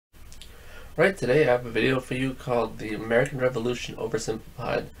Right, today I have a video for you called The American Revolution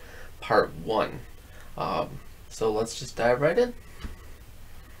Oversimplified Part 1. So let's just dive right in.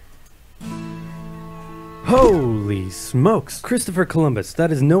 Holy smokes! Christopher Columbus, that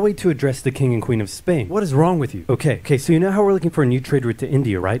is no way to address the King and Queen of Spain. What is wrong with you? Okay, so you know how we're looking for a new trade route to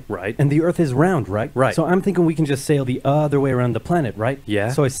India, right? Right. And the Earth is round, right? Right. So I'm thinking we can just sail the other way around the planet, right?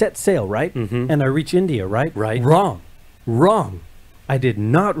 Yeah. So I set sail, right? And I reach India, right? Right. Wrong. Wrong. I did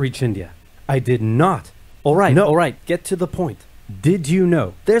not reach India. I did not. Alright, no, alright, get to the point. Did you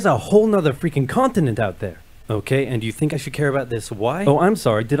know there's a whole nother freaking continent out there? Okay, and you think I should care about this? Why? Oh, I'm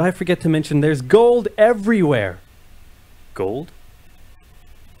sorry, did I forget to mention there's gold everywhere? Gold?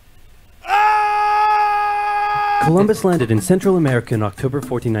 Columbus landed in Central America in October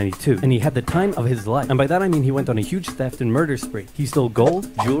 1492, and he had the time of his life. And by that I mean he went on a huge theft and murder spree. He stole gold,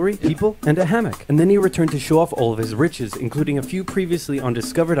 jewelry, people, and a hammock. And then he returned to show off all of his riches, including a few previously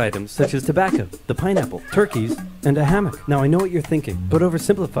undiscovered items such as tobacco, the pineapple, turkeys, and a hammock. Now I know what you're thinking, but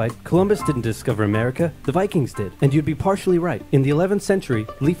oversimplified, Columbus didn't discover America, the Vikings did. And you'd be partially right. In the 11th century,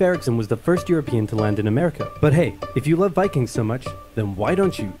 Leif Erikson was the first European to land in America. But hey, if you love Vikings so much, then why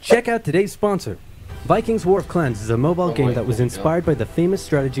don't you check out today's sponsor? Vikings War of Clans is a mobile game that was inspired by the famous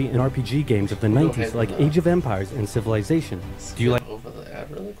strategy and RPG games of the 90s like Age of Empires and Civilization. Do you like over the ad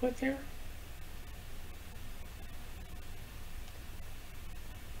really quick here?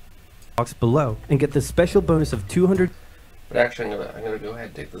 Box below and get the special bonus of 200. But actually I'm gonna go ahead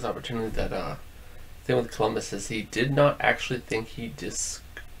and take this opportunity that thing with Columbus is he did not actually think he just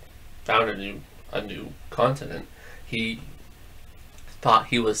found a new continent. He thought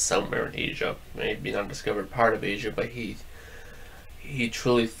he was somewhere in Asia, maybe an undiscovered part of Asia, but he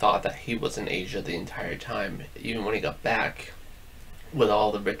truly thought that he was in Asia the entire time. Even when he got back with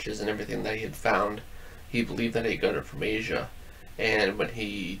all the riches and everything that he had found, he believed that he got it from Asia. And when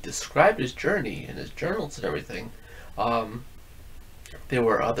he described his journey in his journals and everything, there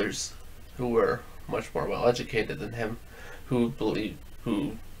were others who were much more well educated than him who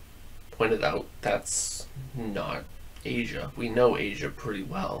pointed out that's not Asia. We know Asia pretty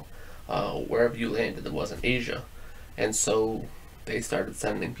well. Wherever you landed, it wasn't Asia. And so they started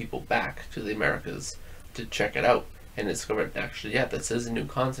sending people back to the Americas to check it out and discovered, actually, yeah, this is a new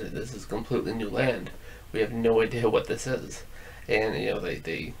continent. This is completely new land. We have no idea what this is. And, you know,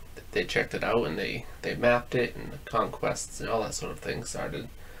 they checked it out and they mapped it, and the conquests and all that sort of thing started.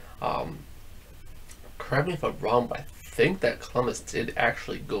 Correct me if I'm wrong, but I think that Columbus did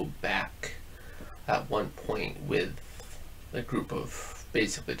actually go back at one point with a group of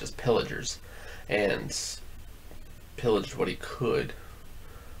basically just pillagers and pillaged what he could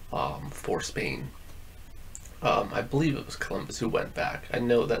for Spain. I believe it was Columbus who went back. I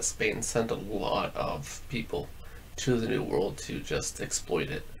know that Spain sent a lot of people to the New World to just exploit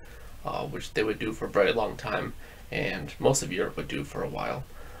it, which they would do for a very long time, and most of Europe would do for a while.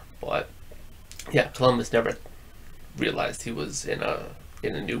 But yeah, Columbus never realized he was in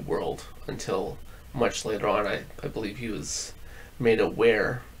a new world until much later on. I believe he was made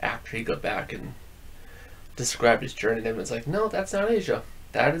aware after he got back and described his journey, and everyone's like, no, that's not Asia.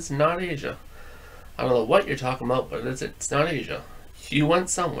 That is not Asia. I don't know what you're talking about, but it's not Asia. You went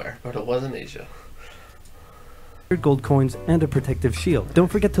somewhere, but it wasn't Asia. Gold coins and a protective shield. Don't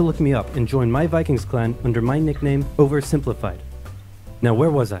forget to look me up and join my Vikings clan under my nickname Oversimplified. Now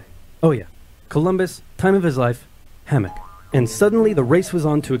where was I? Oh yeah, Columbus, time of his life, hammock. And suddenly the race was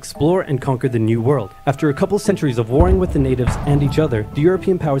on to explore and conquer the New World. After a couple centuries of warring with the natives and each other, the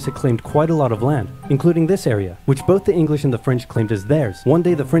European powers had claimed quite a lot of land, including this area, which both the English and the French claimed as theirs. One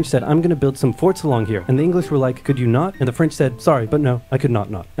day the French said, I'm gonna build some forts along here, and the English were like, could you not? And the French said, sorry, but no, I could not.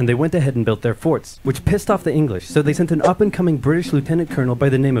 And they went ahead and built their forts, which pissed off the English, so they sent an up-and-coming British lieutenant colonel by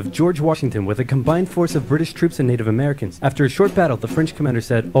the name of George Washington with a combined force of British troops and Native Americans. After a short battle, the French commander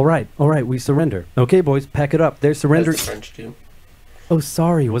said, all right, we surrender. Okay boys, pack it up, they're surrendering. As the French do. Oh,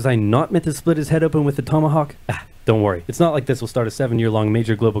 sorry, was I not meant to split his head open with a tomahawk? Don't worry, it's not like this will start a 7-year-long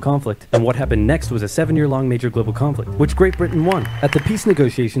major global conflict. And what happened next was a 7-year-long major global conflict, which Great Britain won. At the peace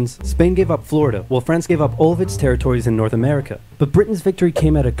negotiations, Spain gave up Florida, while France gave up all of its territories in North America. But Britain's victory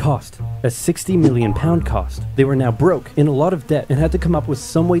came at a cost, a £60 million cost. They were now broke, in a lot of debt, and had to come up with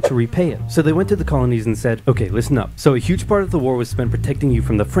some way to repay it. So they went to the colonies and said, okay, listen up. So a huge part of the war was spent protecting you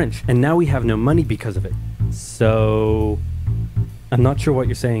from the French, and now we have no money because of it. So I'm not sure what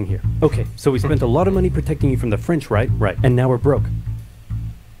you're saying here. Okay, so we spent a lot of money protecting you from the French, right? Right. And now we're broke.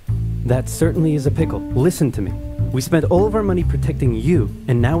 That certainly is a pickle. Listen to me. We spent all of our money protecting you,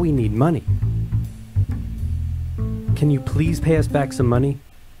 and now we need money. Can you please pay us back some money?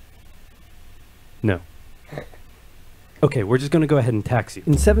 No. Okay, we're just gonna go ahead and tax you.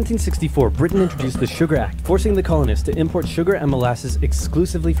 In 1764, Britain introduced the Sugar Act, forcing the colonists to import sugar and molasses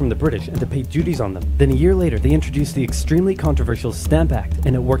exclusively from the British and to pay duties on them. Then a year later, they introduced the extremely controversial Stamp Act,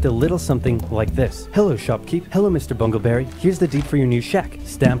 and it worked a little something like this. Hello, shopkeep. Hello, Mr. Bungleberry. Here's the deed for your new shack.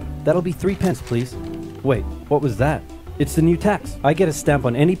 Stamp. That'll be 3 pence, please. Wait, what was that? It's the new tax. I get a stamp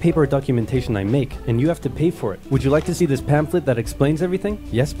on any paper or documentation I make, and you have to pay for it. Would you like to see this pamphlet that explains everything?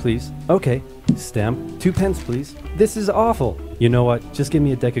 Yes, please. Okay. Stamp. 2 pence, please. This is awful. You know what? Just give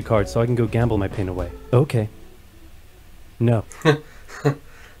me a deck of cards so I can go gamble my pain away. Okay. No.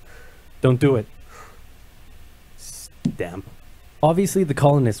 Don't do it. Stamp. Obviously, the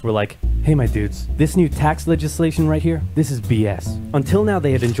colonists were like, hey my dudes, this new tax legislation right here, this is BS. Until now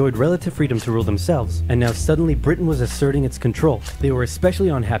they had enjoyed relative freedom to rule themselves, and now suddenly Britain was asserting its control. They were especially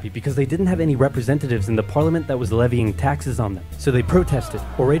unhappy because they didn't have any representatives in the parliament that was levying taxes on them. So they protested.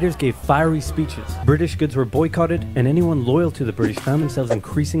 Orators gave fiery speeches. British goods were boycotted, and anyone loyal to the British found themselves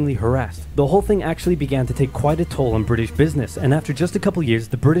increasingly harassed. The whole thing actually began to take quite a toll on British business, and after just a couple years,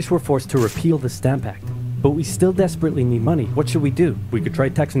 the British were forced to repeal the Stamp Act. But we still desperately need money. What should we do? We could try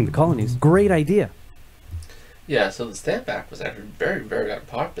taxing the colonies. Great idea. Yeah, so the Stamp Act was actually very, very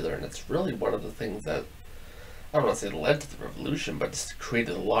unpopular, and it's really one of the things that, I don't want to say led to the revolution, but just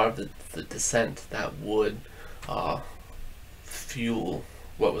created a lot of the dissent that would fuel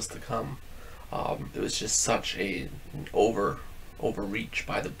what was to come. It was just such an overreach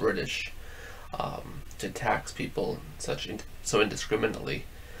by the British to tax people so indiscriminately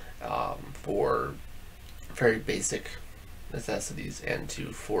for very basic necessities, and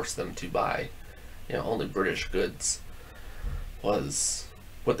to force them to buy, only British goods was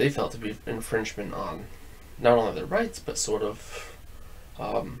what they felt to be infringement on not only their rights, but sort of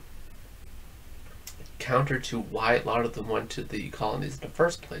counter to why a lot of them went to the colonies in the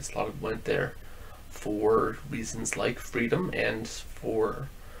first place. A lot of them went there for reasons like freedom and for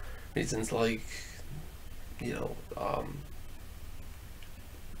reasons like,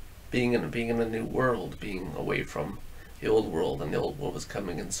 being in a new world, being away from the old world, and the old world was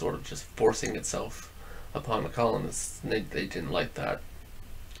coming and sort of just forcing itself upon the colonists, and they didn't like that.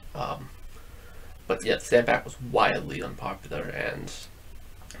 But yet, Stamp Act was wildly unpopular, and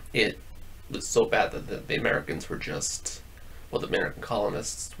it was so bad that the Americans were just, the American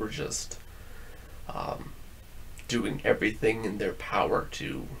colonists were just doing everything in their power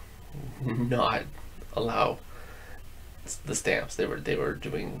to not allow the stamps. They were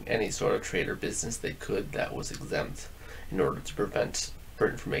doing any sort of trade or business they could that was exempt in order to prevent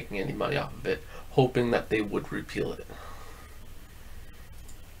Britain from making any money off of it, hoping that they would repeal it.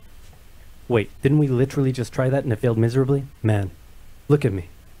 Wait, didn't we literally just try that and it failed miserably? Man, look at me.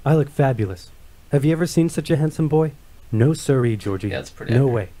 I look fabulous. Have you ever seen such a handsome boy? No siree, Georgie. Yeah, that's pretty No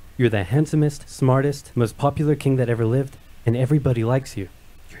accurate. way. You're the handsomest, smartest, most popular king that ever lived, and everybody likes you.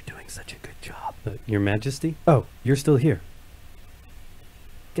 You're doing such a good job. Your Majesty? Oh, you're still here.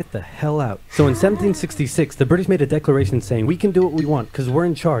 Get the hell out. So in 1766, the British made a declaration saying, we can do what we want because we're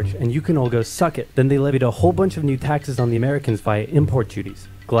in charge and you can all go suck it. Then they levied a whole bunch of new taxes on the Americans via import duties.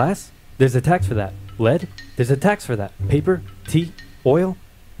 Glass? There's a tax for that. Lead? There's a tax for that. Paper? Tea? Oil?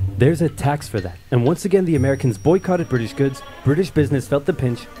 There's a tax for that. And once again, the Americans boycotted British goods, British business felt the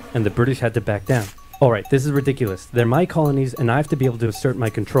pinch, and the British had to back down. Alright, this is ridiculous. They're my colonies and I have to be able to assert my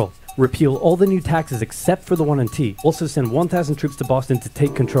control. Repeal all the new taxes except for the one on tea. Also send 1,000 troops to Boston to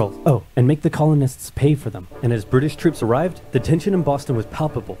take control. Oh, and make the colonists pay for them. And as British troops arrived, the tension in Boston was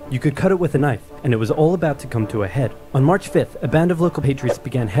palpable. You could cut it with a knife, and it was all about to come to a head. On March 5th, a band of local patriots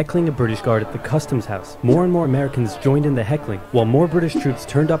began heckling a British guard at the customs house. More and more Americans joined in the heckling, while more British troops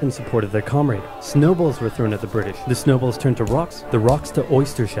turned up in support of their comrade. Snowballs were thrown at the British. The snowballs turned to rocks, the rocks to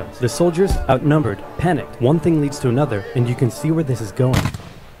oyster shells. The soldiers, outnumbered, panicked. One thing leads to another, and you can see where this is going.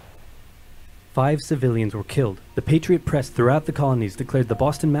 5 civilians were killed. The Patriot press throughout the colonies declared the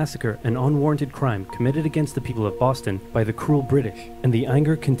Boston Massacre an unwarranted crime committed against the people of Boston by the cruel British, and the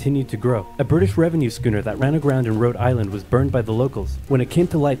anger continued to grow. A British revenue schooner that ran aground in Rhode Island was burned by the locals. When it came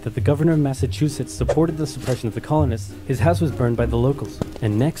to light that the governor of Massachusetts supported the suppression of the colonists, his house was burned by the locals.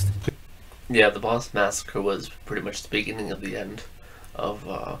 And next... Yeah, the Boston Massacre was pretty much the beginning of the end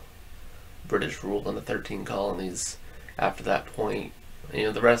of British rule in the 13 colonies. After that point,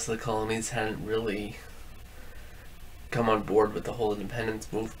 the rest of the colonies hadn't really come on board with the whole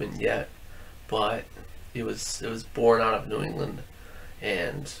independence movement yet, but it was born out of New England,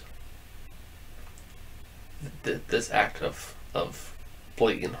 and this act of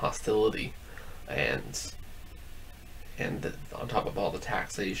blatant hostility, and on top of all the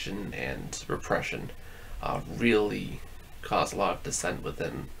taxation and repression, really caused a lot of dissent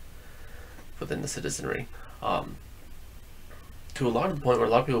within the citizenry. to a lot of the point where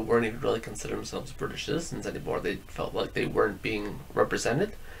a lot of people weren't even really considering themselves British citizens anymore. They felt like they weren't being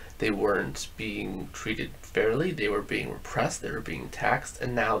represented, they weren't being treated fairly, they were being repressed, they were being taxed,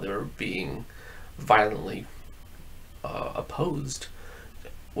 and now they were being violently opposed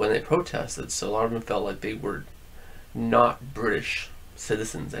when they protested. So a lot of them felt like they were not British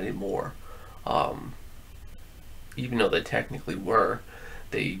citizens anymore. Even though they technically were,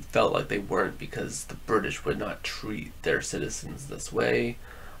 they felt like they weren't because the British would not treat their citizens this way.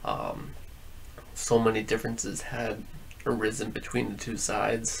 So many differences had arisen between the two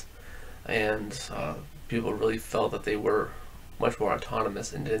sides, and people really felt that they were much more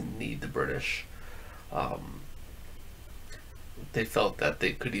autonomous and didn't need the British. They felt that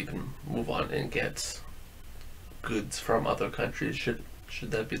they could even move on and get goods from other countries should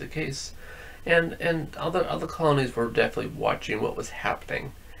that be the case. And other colonies were definitely watching what was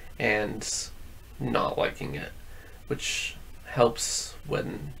happening and not liking it, which helps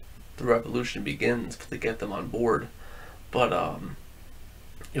when the revolution begins to get them on board. But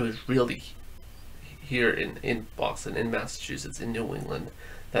it was really here in Boston, in Massachusetts, in New England,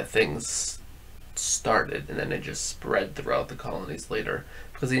 that things started, and then it just spread throughout the colonies later,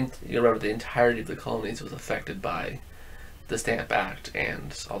 because you remember the entirety of the colonies was affected by the Stamp Act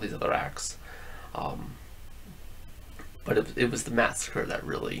and all these other acts. But it was the massacre that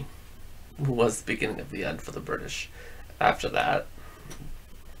really was the beginning of the end for the British. After that,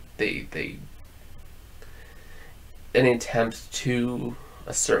 any attempt to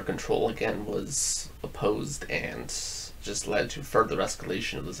assert control again was opposed and just led to further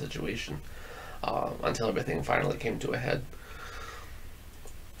escalation of the situation, until everything finally came to a head.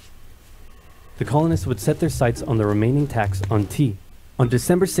 The colonists would set their sights on the remaining tax on tea. On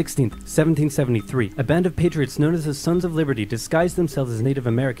December 16, 1773, a band of patriots known as the Sons of Liberty, disguised themselves as Native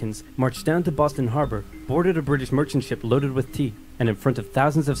Americans, marched down to Boston Harbor, boarded a British merchant ship loaded with tea, and in front of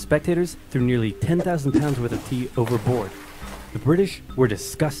thousands of spectators, threw nearly 10,000 pounds worth of tea overboard. The British were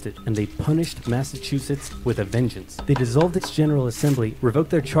disgusted, and they punished Massachusetts with a vengeance. They dissolved its General Assembly,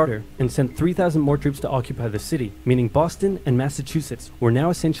 revoked their charter, and sent 3,000 more troops to occupy the city, meaning Boston and Massachusetts were now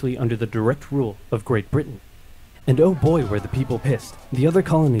essentially under the direct rule of Great Britain. And oh boy, were the people pissed. The other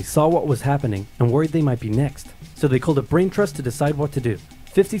colonies saw what was happening and worried they might be next, so they called a brain trust to decide what to do.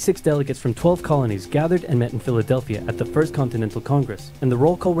 56 delegates from 12 colonies gathered and met in Philadelphia at the First Continental Congress, and the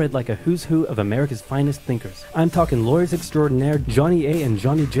roll call read like a who's who of America's finest thinkers. I'm talking lawyers extraordinaire Johnny A. and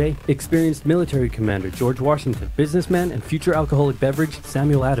Johnny J, experienced military commander George Washington, businessman and future alcoholic beverage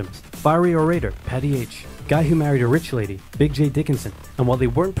Samuel Adams, fiery orator Patty H., guy who married a rich lady, Big J. Dickinson. And while they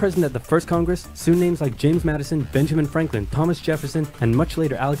weren't present at the first Congress, soon names like James Madison, Benjamin Franklin, Thomas Jefferson, and much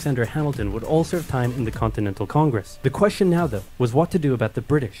later Alexander Hamilton would all serve time in the Continental Congress. The question now, though, was what to do about the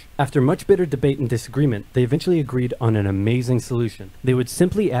British. After much bitter debate and disagreement, they eventually agreed on an amazing solution. They would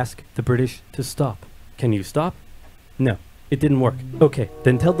simply ask the British to stop. Can you stop? No. It didn't work. Okay,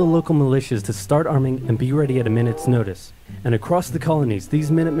 then tell the local militias to start arming and be ready at a minute's notice. And across the colonies, these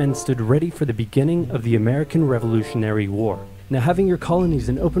Minutemen stood ready for the beginning of the American Revolutionary War. Now, having your colonies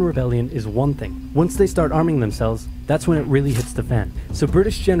in open rebellion is one thing. Once they start arming themselves, that's when it really hits the fan. So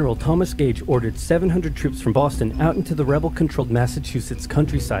British General Thomas Gage ordered 700 troops from Boston out into the rebel-controlled Massachusetts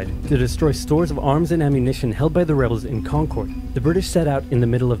countryside to destroy stores of arms and ammunition held by the rebels in Concord. The British set out in the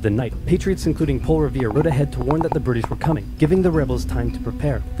middle of the night. Patriots including Paul Revere rode ahead to warn that the British were coming, giving the rebels time to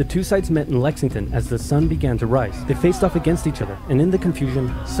prepare. The two sides met in Lexington as the sun began to rise. They faced off against each other, and in the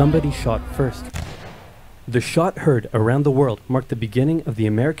confusion, somebody shot first. The shot heard around the world marked the beginning of the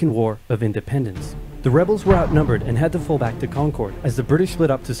American War of Independence. The rebels were outnumbered and had to fall back to Concord as the British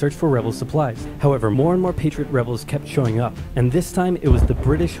split up to search for rebel supplies. However, more and more Patriot rebels kept showing up, and this time it was the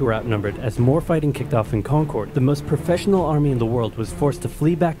British who were outnumbered as more fighting kicked off in Concord. The most professional army in the world was forced to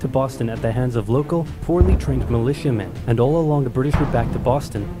flee back to Boston at the hands of local, poorly trained militiamen, and all along the British route back to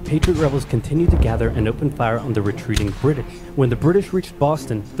Boston, Patriot rebels continued to gather and open fire on the retreating British. When the British reached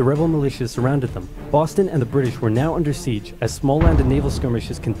Boston, the rebel militias surrounded them. Boston and the British were now under siege as small land and naval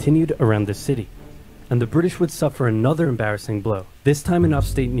skirmishes continued around the city. And the British would suffer another embarrassing blow, this time in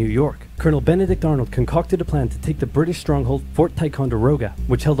upstate New York. Colonel Benedict Arnold concocted a plan to take the British stronghold Fort Ticonderoga,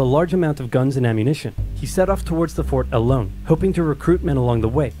 which held a large amount of guns and ammunition. He set off towards the fort alone, hoping to recruit men along the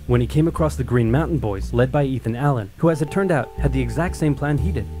way, when he came across the Green Mountain Boys, led by Ethan Allen, who as it turned out, had the exact same plan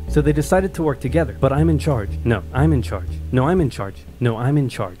he did. So they decided to work together. But I'm in charge. No, I'm in charge. No, I'm in charge. No, I'm in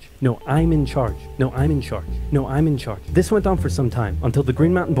charge. No, I'm in charge. No, I'm in charge. No, I'm in charge. This went on for some time, until the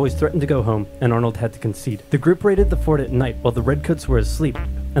Green Mountain Boys threatened to go home, and Arnold had to concede. The group raided the fort at night while the Redcoats were asleep,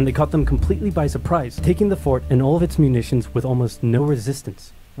 and they caught them completely by surprise, taking the fort and all of its munitions with almost no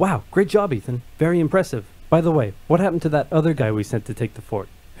resistance. Wow, great job, Ethan. Very impressive. By the way, what happened to that other guy we sent to take the fort?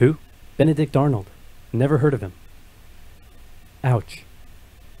 Who? Benedict Arnold. Never heard of him. Ouch.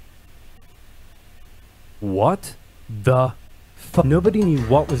 What the fuck? Nobody knew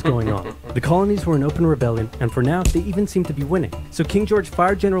what was going on. The colonies were in open rebellion, and for now, they even seemed to be winning. So King George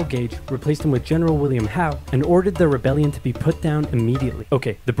fired General Gage, replaced him with General William Howe, and ordered the rebellion to be put down immediately.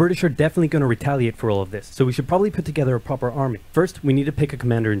 Okay, the British are definitely going to retaliate for all of this, so we should probably put together a proper army. First, we need to pick a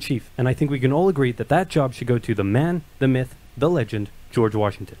commander-in-chief, and I think we can all agree that that job should go to the man, the myth, the legend, George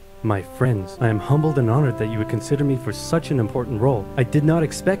Washington. My friends, I am humbled and honored that you would consider me for such an important role. I did not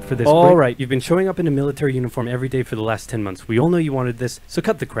expect for this. Alright, you've been showing up in a military uniform every day for the last 10 months. We all know you wanted this, so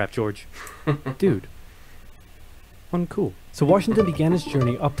cut the crap, George. Dude. Uncool. So Washington began his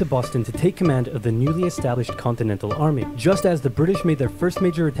journey up to Boston to take command of the newly established Continental Army, just as the British made their first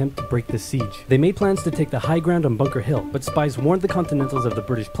major attempt to break the siege. They made plans to take the high ground on Bunker Hill, but spies warned the Continentals of the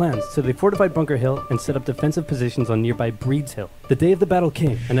British plans, so they fortified Bunker Hill and set up defensive positions on nearby Breed's Hill. The day of the battle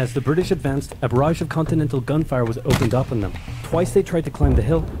came, and as the British advanced, a barrage of Continental gunfire was opened up on them. Twice they tried to climb the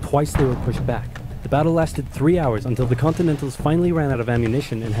hill, twice they were pushed back. The battle lasted 3 hours until the Continentals finally ran out of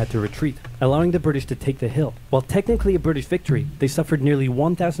ammunition and had to retreat, allowing the British to take the hill. While technically a British victory, they suffered nearly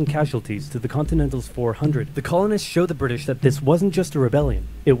 1,000 casualties to the Continentals' 400. The colonists showed the British that this wasn't just a rebellion,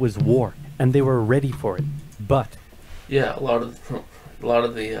 it was war, and they were ready for it. But yeah, a lot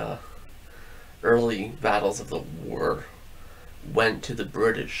of the early battles of the war went to the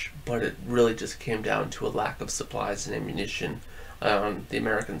British, but it really just came down to a lack of supplies and ammunition. On the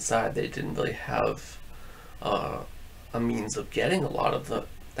American side, they didn't really have a means of getting a lot of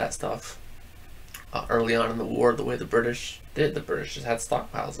that stuff early on in the war the way the British did. The British just had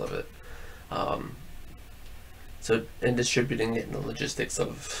stockpiles of it. So, and distributing it in the logistics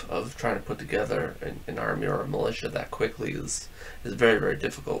of trying to put together an army or a militia that quickly is very, very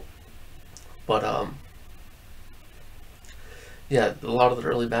difficult. But yeah, a lot of the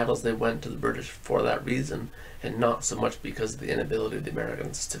early battles, they went to the British for that reason, and not so much because of the inability of the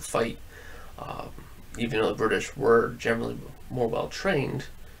Americans to fight. Even though the British were generally more well trained,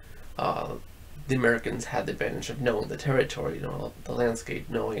 the Americans had the advantage of knowing the territory, the landscape,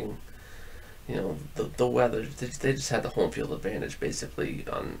 knowing, the weather. They just had the home field advantage basically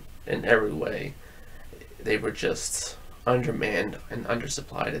in every way. They were just undermanned and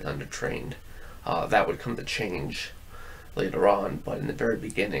undersupplied and undertrained. That would come to change later on, but in the very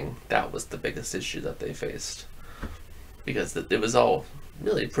beginning, that was the biggest issue that they faced, because it was all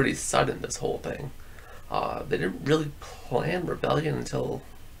really pretty sudden, this whole thing. They didn't really plan rebellion until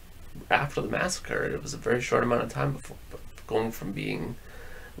after the massacre. It was a very short amount of time before going from being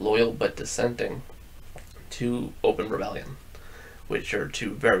loyal but dissenting to open rebellion, which are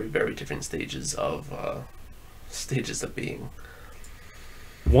two very, very different stages of being.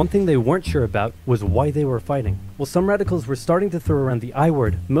 one thing they weren't sure about was why they were fighting. While some radicals were starting to throw around the I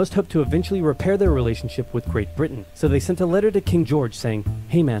word, most hoped to eventually repair their relationship with Great Britain. So they sent a letter to King George saying,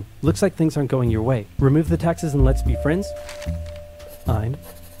 "Hey man, looks like things aren't going your way. Remove the taxes and let's be friends? I'm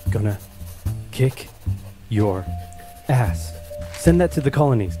gonna kick your ass. Send that to the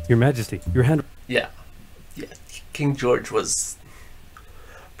colonies. Your Majesty, your hand..." Yeah. King George was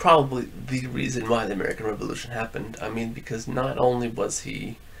probably the reason why the American Revolution happened. I mean, because not only was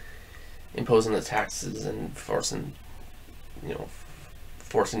he imposing the taxes and forcing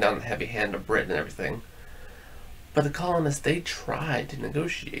down the heavy hand of Britain and everything, but the colonists, they tried to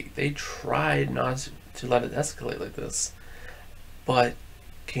negotiate. They tried not to let it escalate like this. But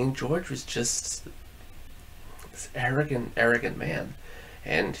King George was just this arrogant man,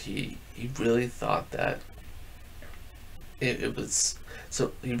 and he really thought that he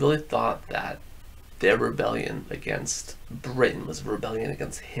really thought that their rebellion against Britain was a rebellion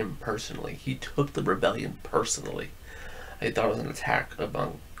against him personally. He took the rebellion personally. He thought it was an attack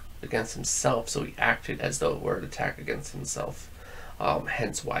against himself, so he acted as though it were an attack against himself.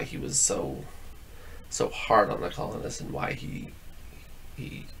 Hence why he was so hard on the colonists, and why he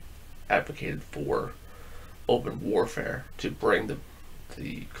advocated for open warfare to bring the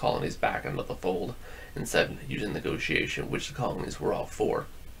colonies back into the fold, instead of using negotiation, which the colonies were all for.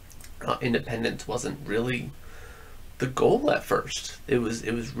 Independence wasn't really the goal at first. It was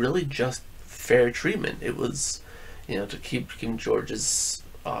really just fair treatment. It was, to keep King George's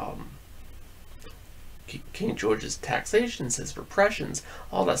taxations, his repressions,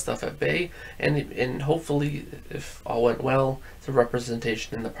 all that stuff at bay, and hopefully, if all went well, the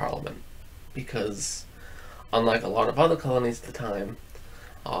representation in the Parliament, because unlike a lot of other colonies at the time,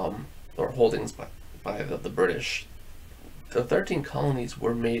 or holdings by the British, the 13 colonies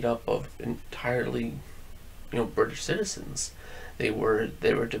were made up of entirely, British citizens. They were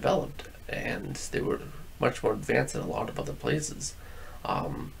developed, and they were much more advanced than a lot of other places.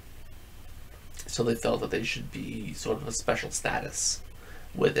 So they felt that they should be sort of a special status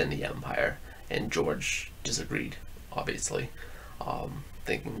within the empire, and George disagreed, obviously,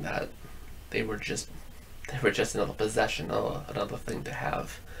 thinking that they were just another possession, another thing to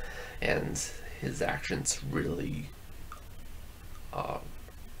have, and his actions really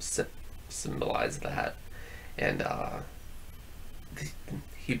symbolize that. And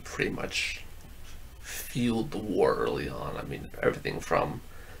he pretty much fueled the war early on. I mean, everything from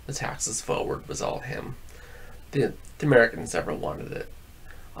the taxes forward was all him. The Americans never wanted it.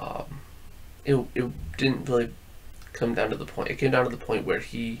 It didn't really come down to the point. It came down to the point where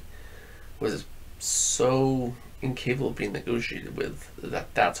he was so incapable of being negotiated with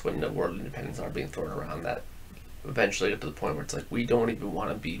that's when the word independence started being thrown around, that eventually got to the point where it's like, we don't even want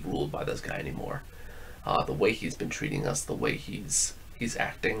to be ruled by this guy anymore. The way he's been treating us, the way he's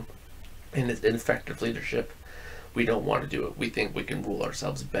acting, and his ineffective leadership, we don't want to do it. We think we can rule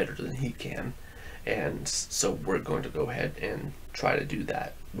ourselves better than he can, and so we're going to go ahead and try to do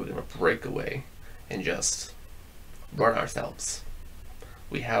that. We're going to break away and just run ourselves.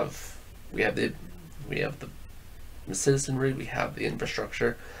 We have the citizenry, we have the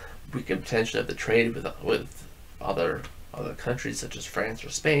infrastructure, we can potentially have the trade with other countries such as France or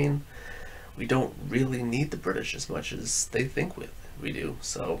Spain. We don't really need the British as much as they think we do.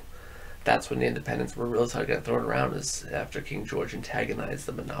 So that's when the independents were really starting to get thrown around, is after King George antagonized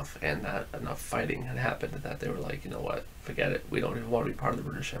them enough, and that enough fighting had happened that they were like, you know what, forget it, we don't even want to be part of the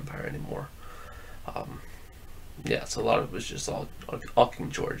British Empire anymore. Yeah, so a lot of it was just all King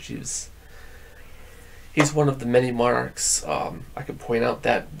George. He's one of the many monarchs I could point out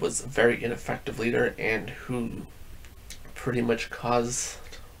that was a very ineffective leader, and who pretty much caused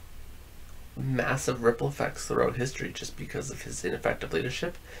massive ripple effects throughout history just because of his ineffective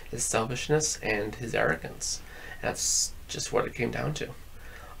leadership, his selfishness, and his arrogance. That's just what it came down to.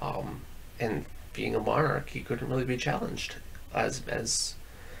 And being a monarch, he couldn't really be challenged, as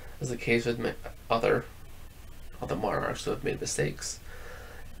the case with other monarchs who have made mistakes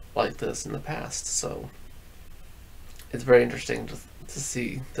like this in the past. So it's very interesting to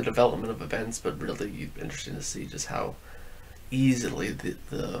see the development of events, but really interesting to see just how easily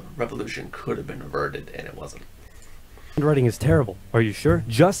the revolution could have been averted, and it wasn't. Handwriting is terrible. Are you sure?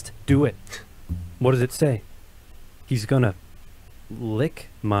 Just do it. What does it say? He's gonna lick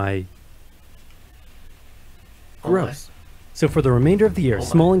my... Gross. So for the remainder of the year,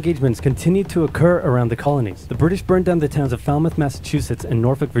 small engagements continued to occur around the colonies. The British burned down the towns of Falmouth, Massachusetts and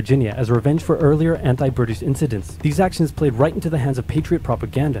Norfolk, Virginia as revenge for earlier anti-British incidents. These actions played right into the hands of patriot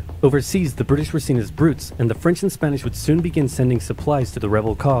propaganda. Overseas, the British were seen as brutes, and the French and Spanish would soon begin sending supplies to the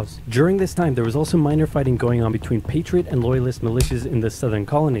rebel cause. During this time, there was also minor fighting going on between patriot and loyalist militias in the southern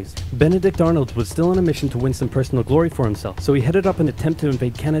colonies. Benedict Arnold was still on a mission to win some personal glory for himself, so he headed up an attempt to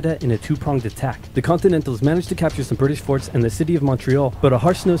invade Canada in a two-pronged attack. The Continentals managed to capture some British forts and the city of Montreal, but a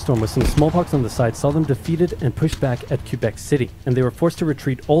harsh snowstorm with some smallpox on the side saw them defeated and pushed back at Quebec City, and they were forced to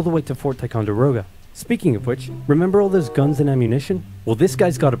retreat all the way to Fort Ticonderoga. Speaking of which, remember all those guns and ammunition? Well, this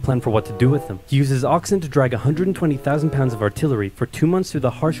guy's got a plan for what to do with them. He uses oxen to drag 120,000 pounds of artillery for 2 months through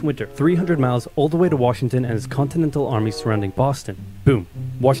the harsh winter, 300 miles all the way to Washington and his Continental Army surrounding Boston. Boom.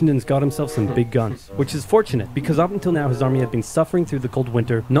 Washington's got himself some big guns, which is fortunate because up until now his army had been suffering through the cold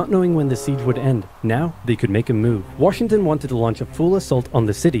winter, not knowing when the siege would end. Now, they could make a move. Washington wanted to launch a full assault on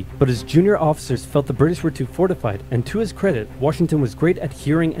the city, but his junior officers felt the British were too fortified, and to his credit, Washington was great at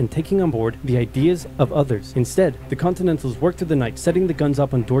hearing and taking on board the ideas of others. Instead, the Continentals worked through the night setting the guns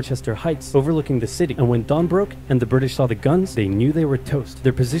up on Dorchester Heights, overlooking the city, and when dawn broke and the British saw the guns, they knew they were toast.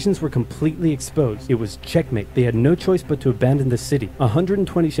 Their positions were completely exposed. It was checkmate. They had no choice but to abandon the city.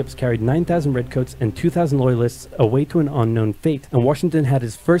 120 ships carried 9,000 redcoats and 2,000 loyalists away to an unknown fate, and Washington had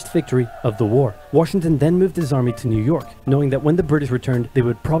his first victory of the war. Washington then moved his army to New York, knowing that when the British returned, they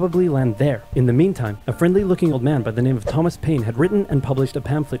would probably land there. In the meantime, a friendly-looking old man by the name of Thomas Paine had written and published a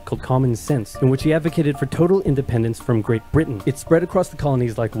pamphlet called Common Sense, in which he advocated for total independence from Great Britain. It spread across the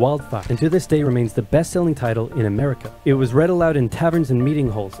colonies like wildfire, and to this day remains the best-selling title in America. It was read aloud in taverns and meeting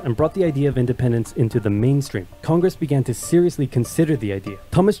halls, and brought the idea of independence into the mainstream. Congress began to seriously consider the idea.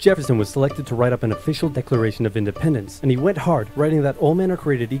 Thomas Jefferson was selected to write up an official Declaration of Independence, and he went hard, writing that all men are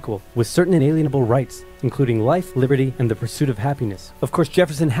created equal, with certain inalienable rights, including life, liberty, and the pursuit of happiness. Of course,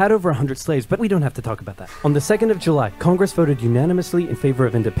 Jefferson had over 100 slaves, but we don't have to talk about that. On the 2nd of July, Congress voted unanimously in favor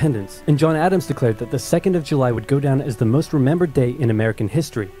of independence, and John Adams declared that the 2nd of July would go down as the most remembered day day in American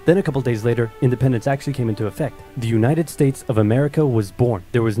history. Then a couple days later, independence actually came into effect. The United States of America was born.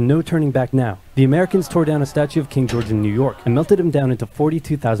 There was no turning back now. The Americans tore down a statue of King George in New York and melted him down into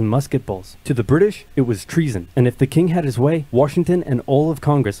 42,000 musket balls. To the British, it was treason. And if the king had his way, Washington and all of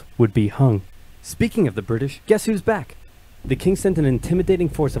Congress would be hung. Speaking of the British, guess who's back? The king sent an intimidating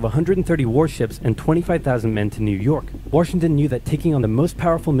force of 130 warships and 25,000 men to New York. Washington knew that taking on the most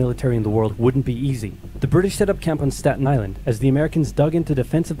powerful military in the world wouldn't be easy. The British set up camp on Staten Island as the Americans dug into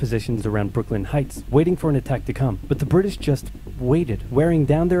defensive positions around Brooklyn Heights, waiting for an attack to come. But the British just waited, wearing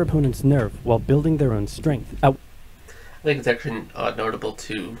down their opponent's nerve while building their own strength. I think it's actually notable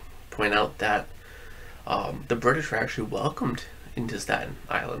to point out that the British were actually welcomed into Staten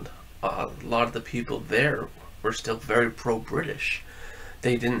Island. A lot of the people there were still very pro-British.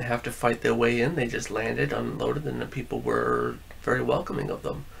 They didn't have to fight their way in. They just landed, unloaded, and the people were very welcoming of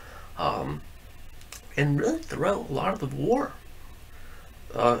them. And really throughout a lot of the war,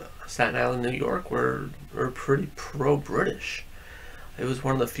 Staten Island, New York were pretty pro-British. It was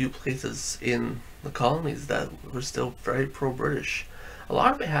one of the few places in the colonies that were still very pro-British. A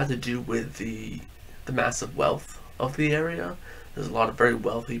lot of it had to do with the massive wealth of the area. There's a lot of very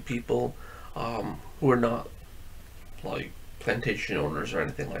wealthy people who are not like plantation owners or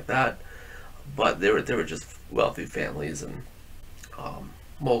anything like that, but they were just wealthy families and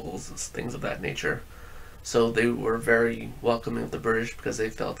moguls and things of that nature. So they were very welcoming of the British because they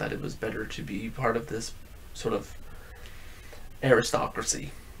felt that it was better to be part of this sort of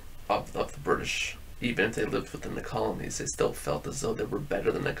aristocracy of the British. Even if they lived within the colonies, they still felt as though they were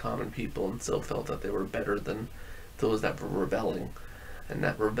better than the common people and still felt that they were better than those that were rebelling. And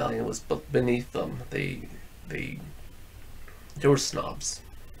that rebellion was beneath them. They were snobs.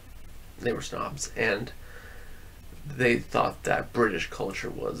 They were snobs, and they thought that British culture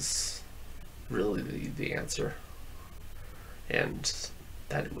was really the answer, and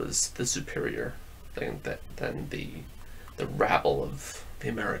that it was the superior thing than the rabble of the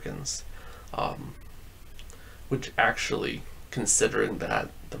Americans, which actually, considering that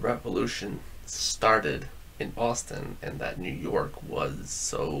the revolution started in Boston and that New York was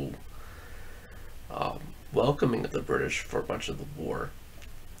so welcoming of the British for much of the war,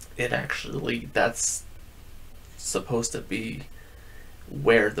 that's supposed to be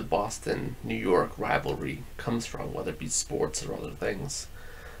where the Boston-New York rivalry comes from, whether it be sports or other things,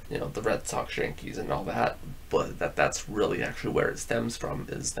 you know, the Red Sox, Yankees, and all that. But that's really actually where it stems from,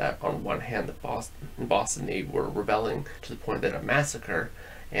 is that on one hand, in Boston they were rebelling to the point that a massacre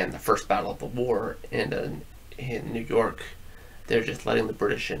and the first battle of the war, and in New York they're just letting the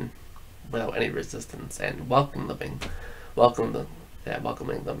British in without any resistance and welcoming them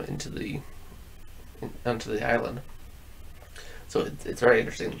onto the island. So it's very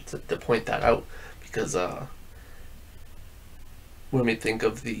interesting to point that out, because when we think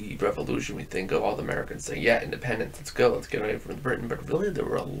of the revolution, we think of all the Americans saying, yeah, independence, let's go, let's get away from Britain. But really, there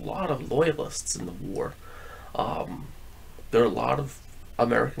were a lot of loyalists in the war. There were a lot of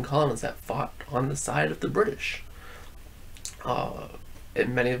American colonists that fought on the side of the British,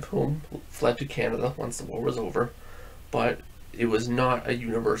 and many of whom fled to Canada once the war was over. But it was not a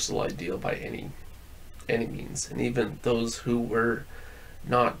universal ideal by any means, and even those who were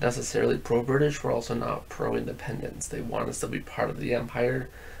not necessarily pro-British were also not pro-independence. They wanted to still be part of the empire,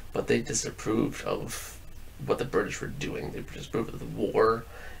 but they disapproved of what the British were doing. They disapproved of the war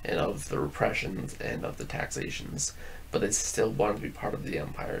and of the repressions and of the taxations, but they still wanted to be part of the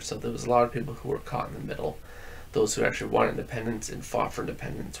empire. So there was a lot of people who were caught in the middle. Those who actually wanted independence and fought for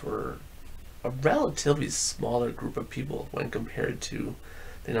independence were a relatively smaller group of people when compared to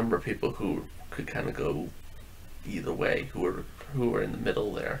the number of people who could kind of go either way, who were in the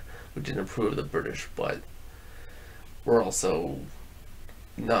middle there, who didn't approve of the British, but were also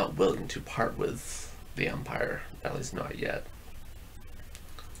not willing to part with the empire, at least not yet.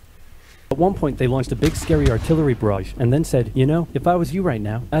 At one point, they launched a big scary artillery barrage and then said, you know, if I was you right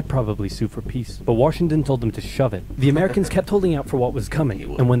now, I'd probably sue for peace. But Washington told them to shove it. The Americans kept holding out for what was coming,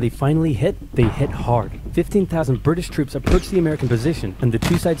 and when they finally hit, they hit hard. 15,000 British troops approached the American position, and the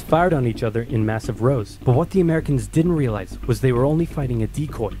two sides fired on each other in massive rows. But what the Americans didn't realize was they were only fighting a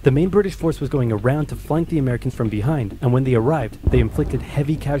decoy. The main British force was going around to flank the Americans from behind, and when they arrived, they inflicted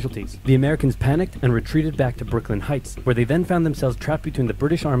heavy casualties. The Americans panicked and retreated back to Brooklyn Heights, where they then found themselves trapped between the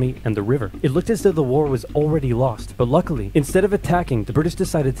British army and the river. It looked as though the war was already lost, but luckily, instead of attacking, the British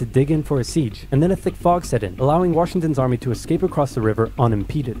decided to dig in for a siege, and then a thick fog set in, allowing Washington's army to escape across the river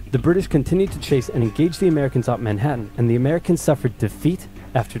unimpeded. The British continued to chase and engage the Americans at Manhattan, and the Americans suffered defeat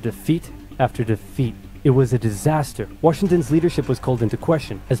after defeat after defeat. It was a disaster. Washington's leadership was called into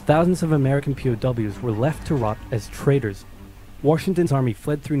question, as thousands of American POWs were left to rot as traitors. Washington's army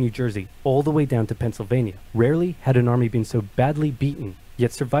fled through New Jersey all the way down to Pennsylvania. Rarely had an army been so badly beaten,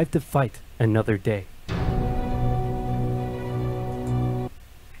 yet survived to fight another day.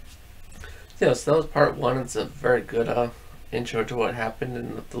 Yeah, so that was part one. It's a very good intro to what happened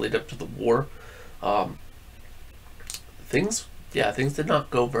in the lead up to the war. Things did not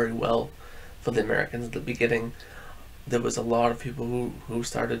go very well for the Americans at the beginning. There was a lot of people who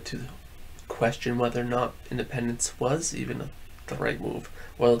started to question whether or not independence was even the right move,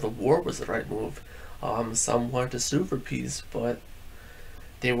 whether the war was the right move. Some wanted to sue for peace, but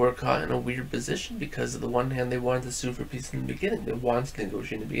they were caught in a weird position because, on the one hand, they wanted to sue for peace in the beginning. They wanted to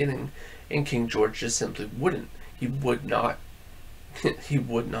negotiate in the beginning, and King George just simply wouldn't. He would not. He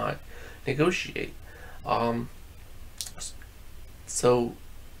would not negotiate. So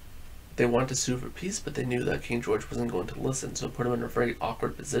they wanted to sue for peace, but they knew that King George wasn't going to listen, so it put him in a very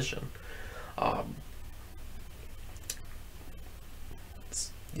awkward position.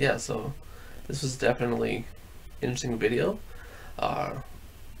 Yeah, so this was definitely an interesting video.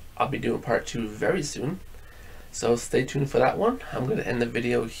 I'll be doing part 2 very soon, so stay tuned for that one. I'm going to end the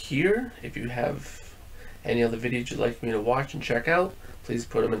video here. If you have any other videos you'd like me to watch and check out, please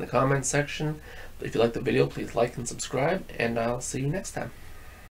put them in the comments section. If you like the video, please like and subscribe, and I'll see you next time.